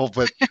as well.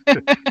 But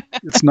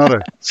it's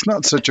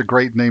not such a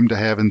great name to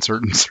have in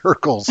certain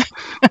circles.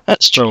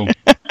 That's true.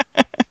 So,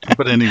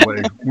 but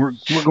anyway, we're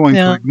going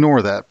Yeah. to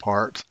ignore that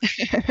part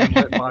and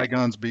let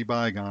bygones be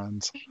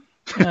bygones.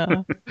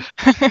 Yeah.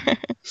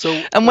 So,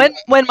 And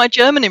when my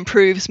German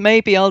improves,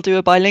 maybe I'll do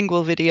a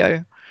bilingual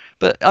video,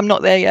 but I'm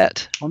not there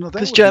yet oh no, that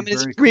because would German be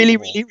is very really,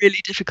 cool. really,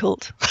 really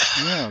difficult.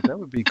 Yeah, that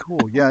would be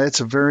cool. Yeah,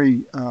 it's a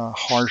very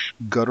harsh,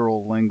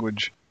 guttural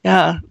language.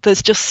 Yeah,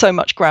 there's just so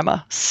much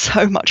grammar,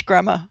 so much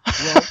grammar.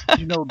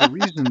 Well, the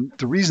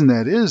reason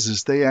that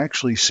is they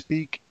actually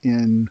speak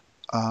in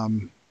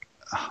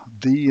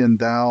thee and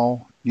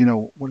thou.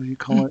 What do you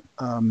call it?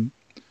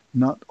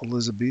 Not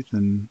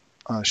Elizabethan,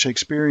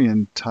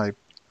 Shakespearean type,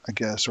 I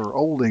guess, or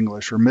Old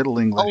English or Middle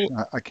English.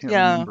 I can't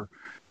remember.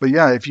 But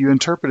yeah, if you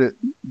interpret it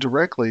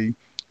directly,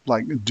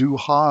 like du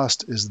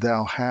hast is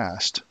thou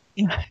hast.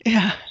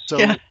 Yeah. So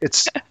Yeah.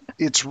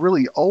 it's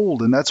really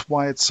old, and that's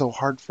why it's so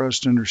hard for us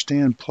to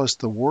understand. Plus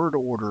the word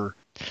order.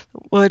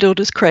 Word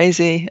order's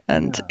crazy,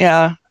 and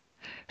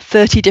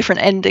 30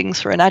 different endings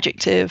for an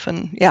adjective,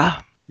 and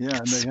Yeah,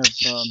 and they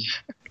have.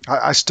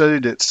 I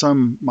studied it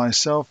some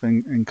myself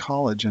in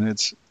college, and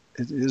it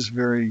is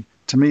very.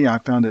 To me, I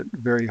found it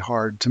very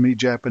hard. To me,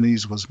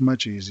 Japanese was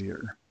much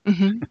easier.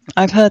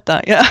 I've heard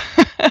that. Yeah.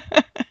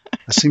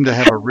 I seem to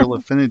have a real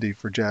affinity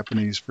for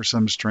Japanese for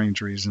some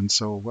strange reason.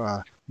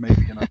 So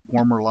maybe in a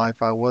former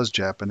life I was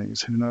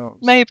Japanese. Who knows?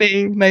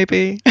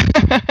 Maybe.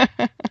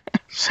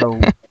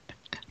 So,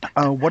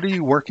 what are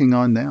you working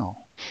on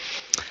now?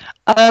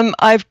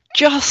 I've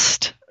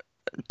just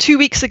 2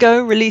 weeks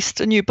ago released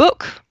a new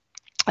book,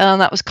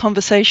 and that was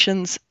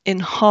Conversations in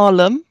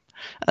Harlem.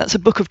 It's a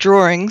book of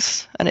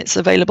drawings, and it's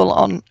available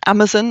on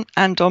Amazon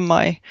and on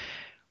my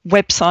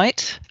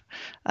website,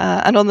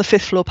 and on the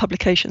Fifth Floor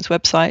Publications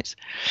website.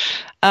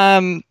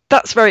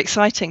 That's very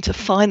exciting to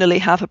finally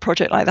have a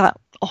project like that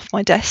off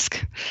my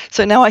desk.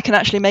 So now I can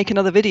actually make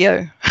another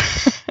video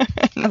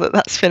now that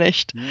that's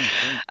finished.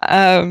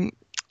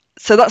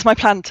 So that's my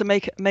plan, to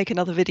make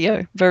another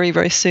video very,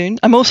 very soon.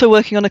 I'm also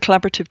working on a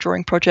collaborative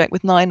drawing project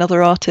with 9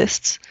 other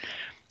artists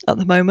at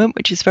the moment,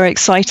 which is very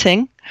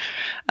exciting.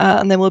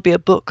 And there will be a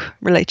book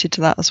related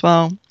to that as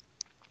well.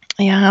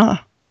 Yeah.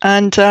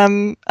 And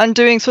I'm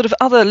doing sort of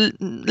other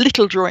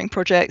little drawing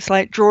projects,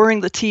 like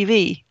drawing the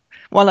TV.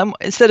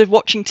 Instead of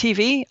watching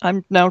TV,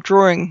 I'm now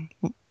drawing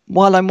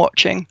while I'm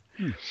watching.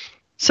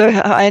 So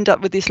I end up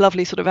with these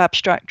lovely sort of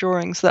abstract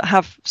drawings that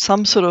have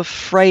some sort of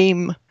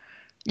frame.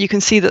 You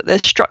can see that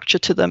there's structure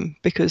to them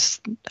because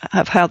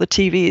of how the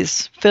TV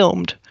is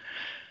filmed,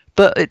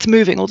 but it's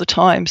moving all the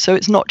time. So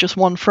it's not just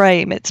one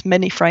frame, it's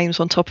many frames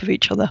on top of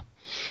each other.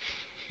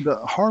 The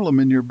Harlem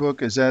in your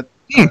book, is that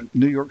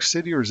New York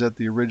City, or is that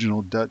the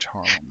original Dutch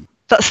Harlem?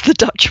 That's the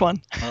Dutch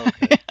one.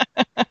 Okay.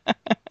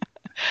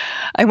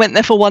 I went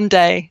there for one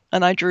day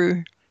and I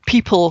drew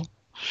people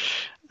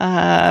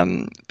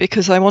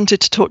because I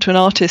wanted to talk to an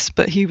artist,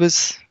 but he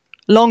was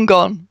long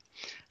gone.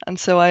 And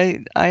so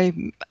I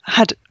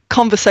had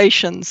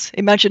conversations,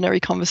 imaginary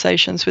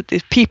conversations with the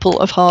people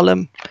of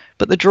Harlem,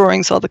 but the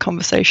drawings are the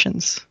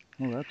conversations.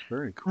 Oh, that's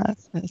very cool.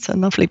 It's a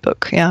lovely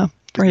book. Yeah,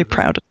 very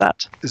proud of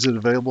that. Is it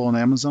available on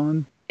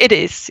Amazon? It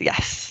is,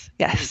 yes.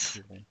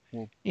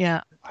 Well,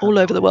 Yeah, all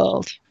over the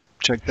world.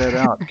 check that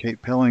out.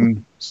 Kate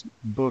Pelling's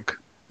book.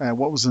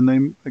 What was the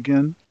name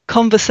again?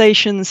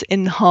 Conversations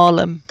in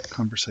Harlem.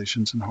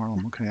 Conversations in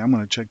Harlem. Okay, I'm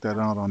going to check that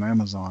out on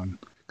Amazon.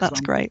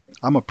 That's great.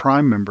 I'm a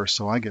Prime member,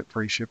 so I get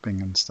free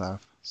shipping and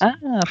stuff. So.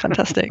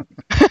 Fantastic.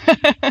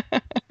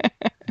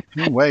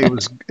 Anyway,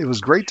 it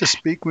was great to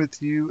speak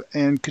with you.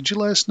 And could you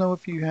let us know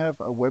if you have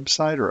a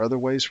website or other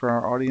ways for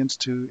our audience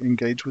to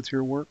engage with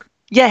your work?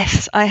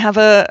 Yes, I have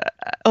a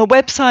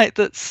website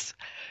that's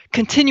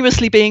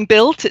continuously being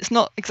built. It's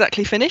not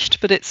exactly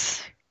finished, but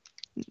it's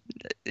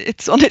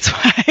on its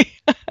way.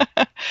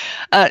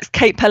 It's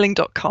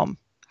katepelling.com.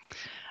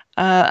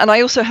 And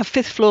I also have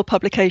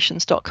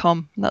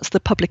fifthfloorpublications.com. That's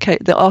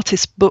the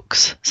artist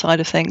books side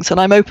of things. And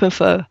I'm open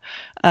for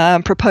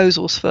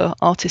proposals for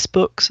artist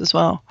books as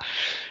well.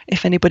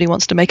 If anybody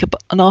wants to make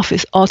an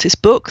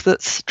artist book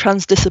that's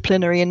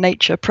transdisciplinary in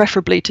nature,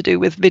 preferably to do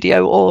with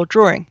video or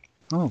drawing.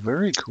 Oh,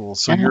 very cool.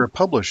 So you're a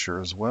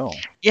publisher as well.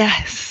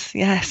 Yes.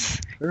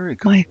 Very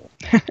cool.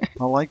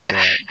 I like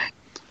that.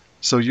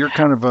 So you're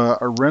kind of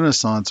a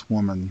Renaissance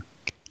woman.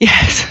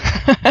 Yes.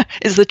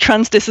 Is the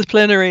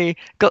transdisciplinary,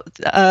 got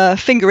a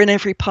finger in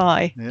every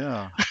pie.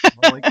 Yeah,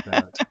 I like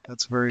that.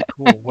 That's very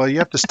cool. Well, you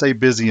have to stay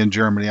busy in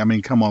Germany. I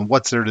mean, come on,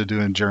 what's there to do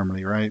in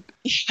Germany, right?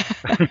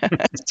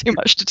 It's too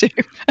much to do.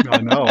 I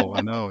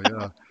know,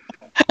 yeah.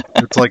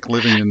 It's like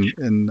living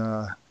in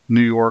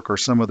New York or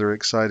some other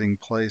exciting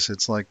place.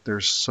 It's like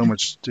there's so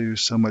much to do,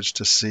 so much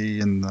to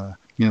see, and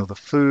the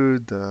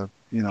food,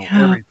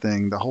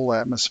 everything, the whole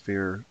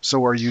atmosphere.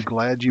 So are you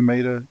glad you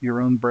made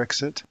your own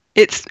Brexit?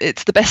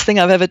 It's the best thing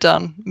I've ever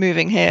done,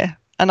 moving here.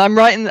 And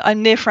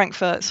I'm near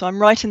Frankfurt, so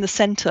I'm right in the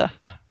center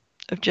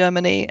of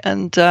Germany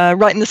and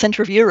right in the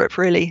center of Europe,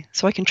 really.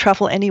 So I can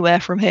travel anywhere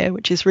from here,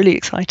 which is really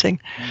exciting.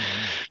 Oh, wow.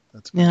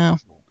 That's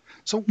wonderful.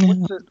 So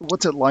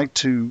what's it like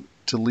to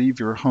leave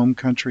your home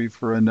country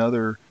for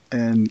another?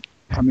 And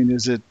I mean,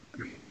 is it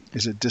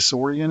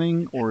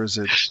disorienting, or is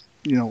it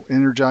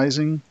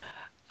energizing?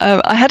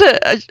 I had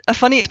a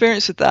funny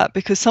experience with that,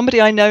 because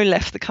somebody I know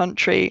left the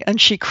country and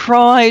she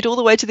cried all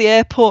the way to the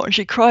airport, and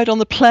she cried on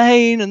the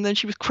plane, and then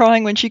she was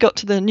crying when she got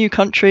to the new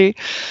country.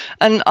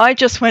 And I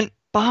just went,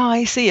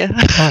 bye, see ya.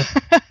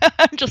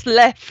 I just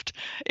left.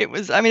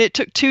 It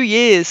took 2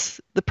 years,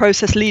 the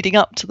process leading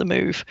up to the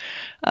move,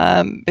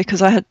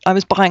 because I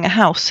was buying a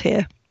house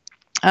here.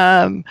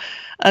 And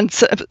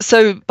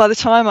so by the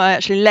time I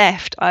actually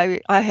left,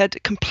 I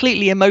had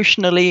completely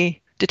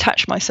emotionally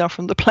detached myself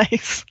from the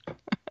place.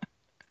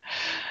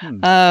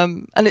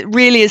 And it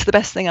really is the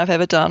best thing I've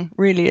ever done.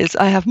 Really is.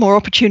 I have more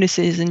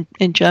opportunities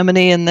in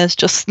Germany, and there's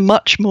just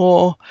much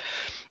more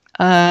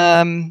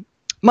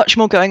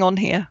going on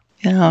here.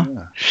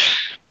 Yeah.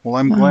 Well,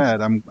 I'm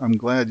glad. I'm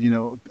glad.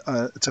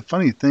 It's a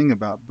funny thing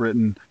about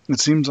Britain. It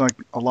seems like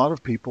a lot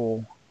of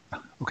people,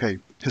 okay,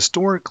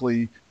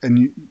 historically,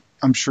 and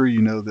I'm sure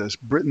you know this,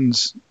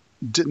 Britons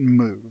didn't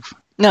move.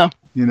 No.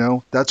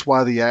 That's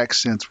why the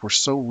accents were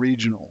so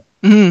regional.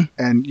 Mm-hmm.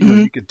 And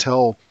you could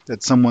tell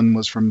that someone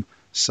was from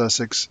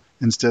Sussex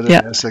instead of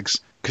Essex,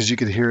 because you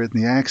could hear it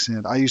in the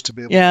accent. I used to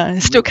be able I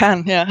still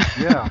can, yeah.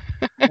 Yeah.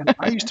 And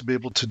I used to be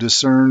able to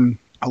discern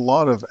a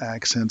lot of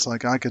accents.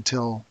 Like I could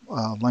tell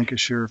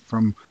Lancashire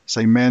from,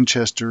 say,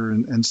 Manchester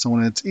and so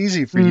on. It's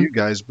easy for you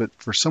guys, but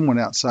for someone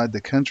outside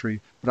the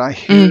country, but I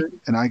hear it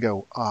and I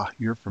go,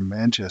 you're from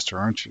Manchester,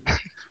 aren't you?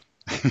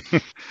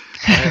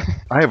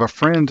 I have a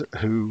friend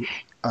who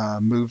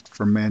moved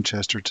from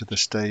Manchester to the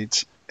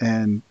States,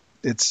 and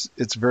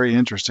it's very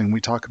interesting.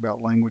 We talk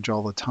about language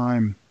all the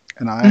time,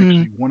 and I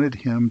actually wanted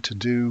him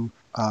to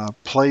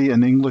play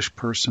an English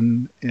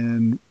person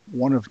in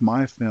one of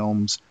my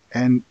films,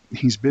 and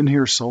he's been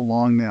here so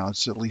long now,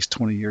 it's at least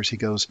 20 years. He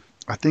goes,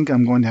 I think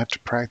I'm going to have to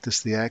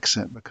practice the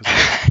accent because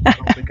I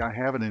don't think I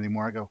have it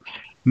anymore. I go,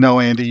 no,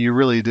 Andy, you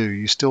really do.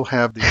 You still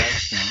have the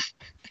accent.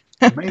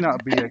 It may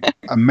not be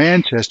a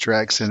Manchester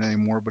accent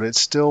anymore, but it's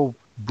still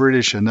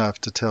British enough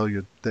to tell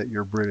you that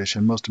you're British.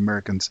 And most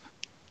Americans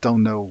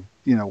don't know,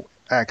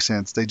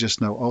 accents. They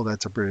just know, oh,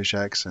 that's a British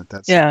accent.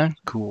 That's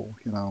cool,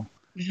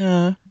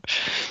 Yeah.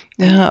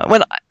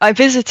 When I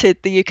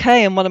visited the UK,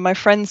 and one of my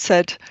friends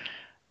said,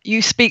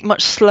 you speak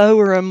much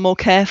slower and more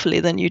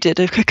carefully than you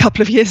did a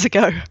couple of years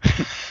ago.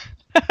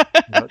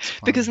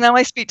 Because now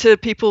I speak to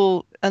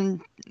people and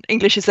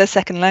English is their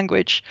second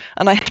language,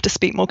 and I have to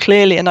speak more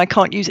clearly, and I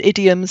can't use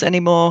idioms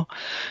anymore,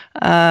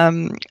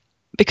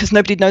 because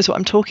nobody knows what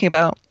I'm talking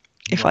about.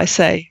 If I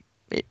say,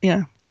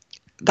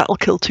 that'll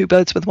kill two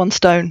birds with one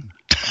stone.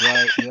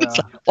 Right, yeah.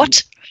 Like,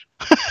 what?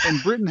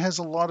 And Britain has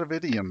a lot of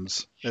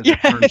idioms, as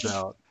it turns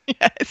out.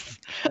 Yes.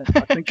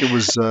 I think it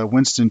was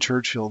Winston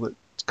Churchill that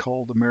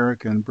called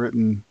America and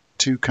Britain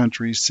two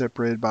countries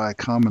separated by a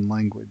common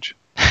language.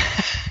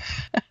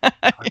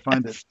 I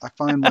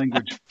find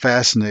language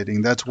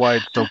fascinating. That's why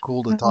it's so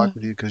cool to talk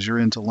with you, because you're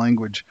into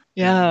language.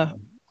 Yeah.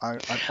 I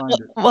find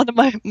it.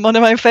 One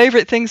of my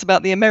favorite things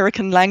about the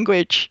American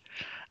language,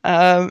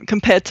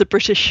 compared to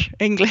British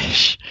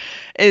English,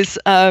 is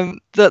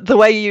the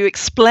way you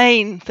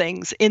explain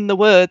things in the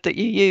word that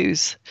you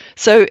use.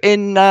 So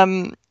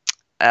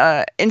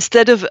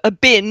instead of a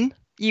bin,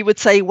 you would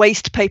say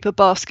waste paper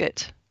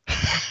basket.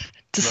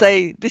 To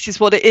say this is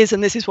what it is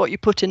and this is what you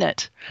put in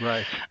it.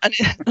 Right.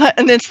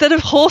 And instead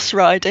of horse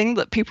riding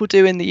that people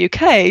do in the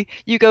UK,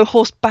 you go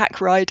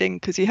horseback riding,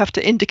 because you have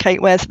to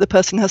indicate where the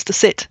person has to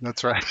sit.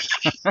 That's right.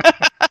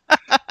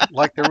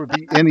 Like there would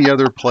be any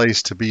other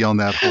place to be on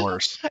that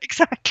horse.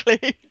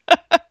 Exactly.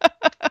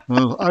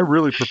 Well, I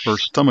really prefer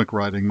stomach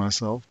riding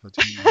myself. But,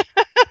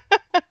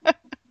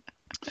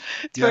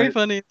 It's very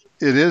funny.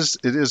 It is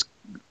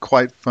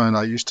quite fun.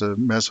 I used to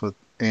mess with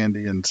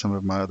Andy and some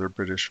of my other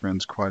British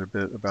friends quite a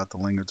bit about the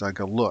language. I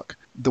go, look,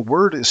 the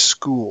word is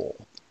school,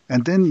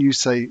 and then you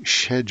say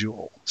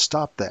schedule.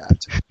 Stop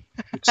that.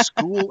 It's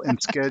school and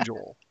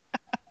schedule.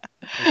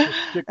 Let's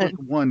just stick with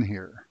one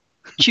here.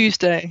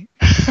 Tuesday.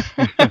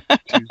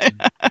 Tuesday.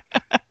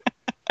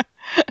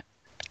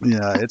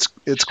 Yeah,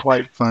 it's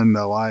quite fun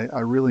though.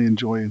 I really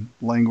enjoy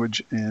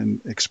language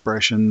and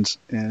expressions,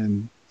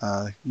 and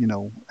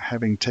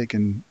having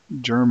taken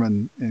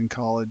German in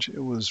college,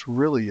 it was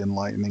really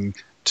enlightening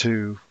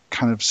to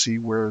kind of see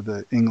where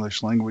the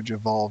English language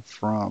evolved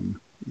from,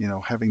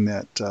 having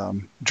that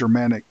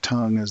Germanic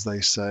tongue, as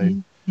they say,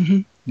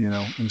 and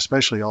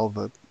especially all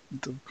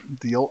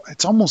the old,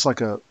 it's almost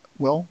like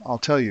I'll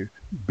tell you,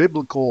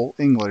 biblical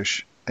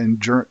English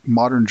and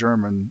modern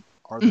German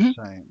are the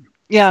same.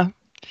 Yeah.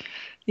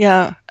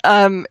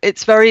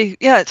 It's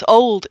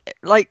old,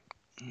 like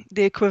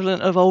the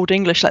equivalent of Old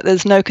English. Like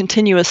there's no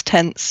continuous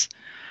tense.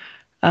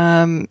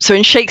 So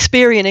in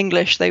Shakespearean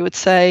English, they would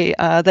say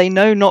they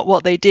know not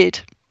what they did.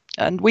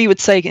 And we would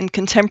say in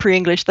contemporary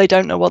English, they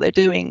don't know what they're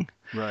doing.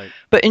 Right.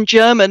 But in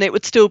German, it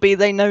would still be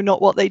they know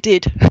not what they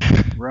did.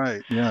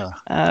 Right. Yeah.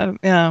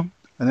 Yeah.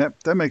 And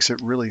that makes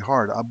it really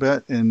hard. I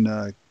bet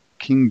in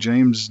King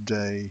James'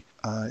 day,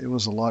 it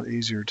was a lot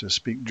easier to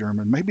speak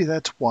German. Maybe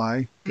that's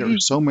why there are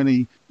so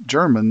many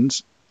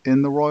Germans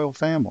in the royal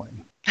family.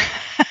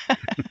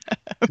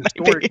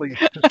 Historically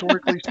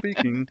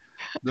speaking,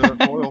 the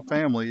royal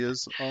family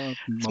is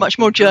it's much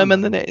more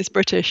German than it is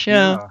British.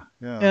 Yeah.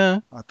 Yeah.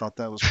 I thought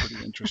that was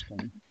pretty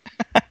interesting.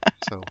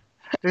 So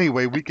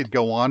anyway, we could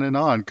go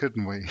on,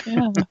 couldn't we?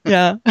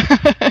 Yeah.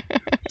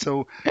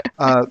 So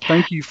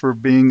thank you for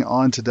being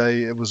on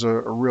today. It was a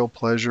real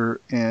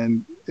pleasure.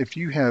 And if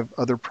you have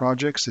other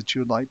projects that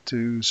you would like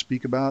to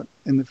speak about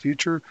in the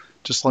future,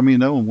 just let me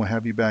know and we'll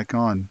have you back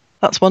on.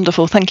 That's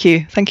wonderful. Thank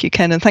you. Thank you,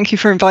 Ken. And thank you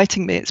for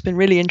inviting me. It's been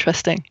really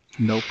interesting.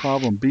 No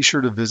problem. Be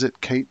sure to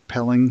visit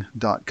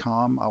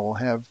katepelling.com. I will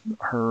have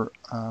her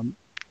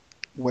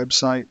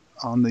website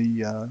on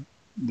the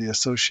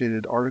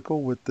associated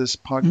article with this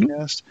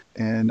podcast.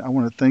 And I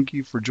want to thank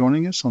you for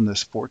joining us on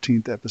this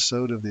 14th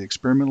episode of the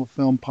Experimental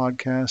Film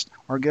Podcast.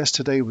 Our guest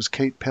today was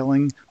Kate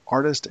Pelling,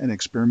 artist and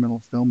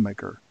experimental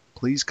filmmaker.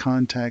 Please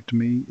contact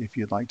me if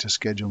you'd like to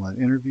schedule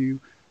an interview,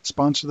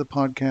 sponsor the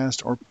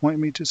podcast, or point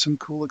me to some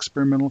cool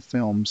experimental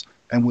films,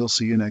 and we'll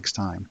see you next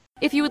time.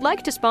 If you would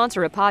like to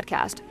sponsor a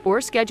podcast or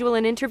schedule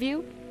an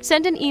interview,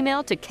 send an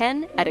email to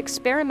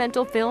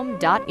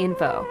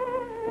ken@experimentalfilm.info.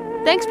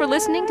 Thanks for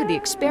listening to the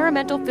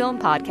Experimental Film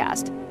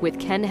Podcast with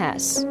Ken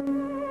Hess.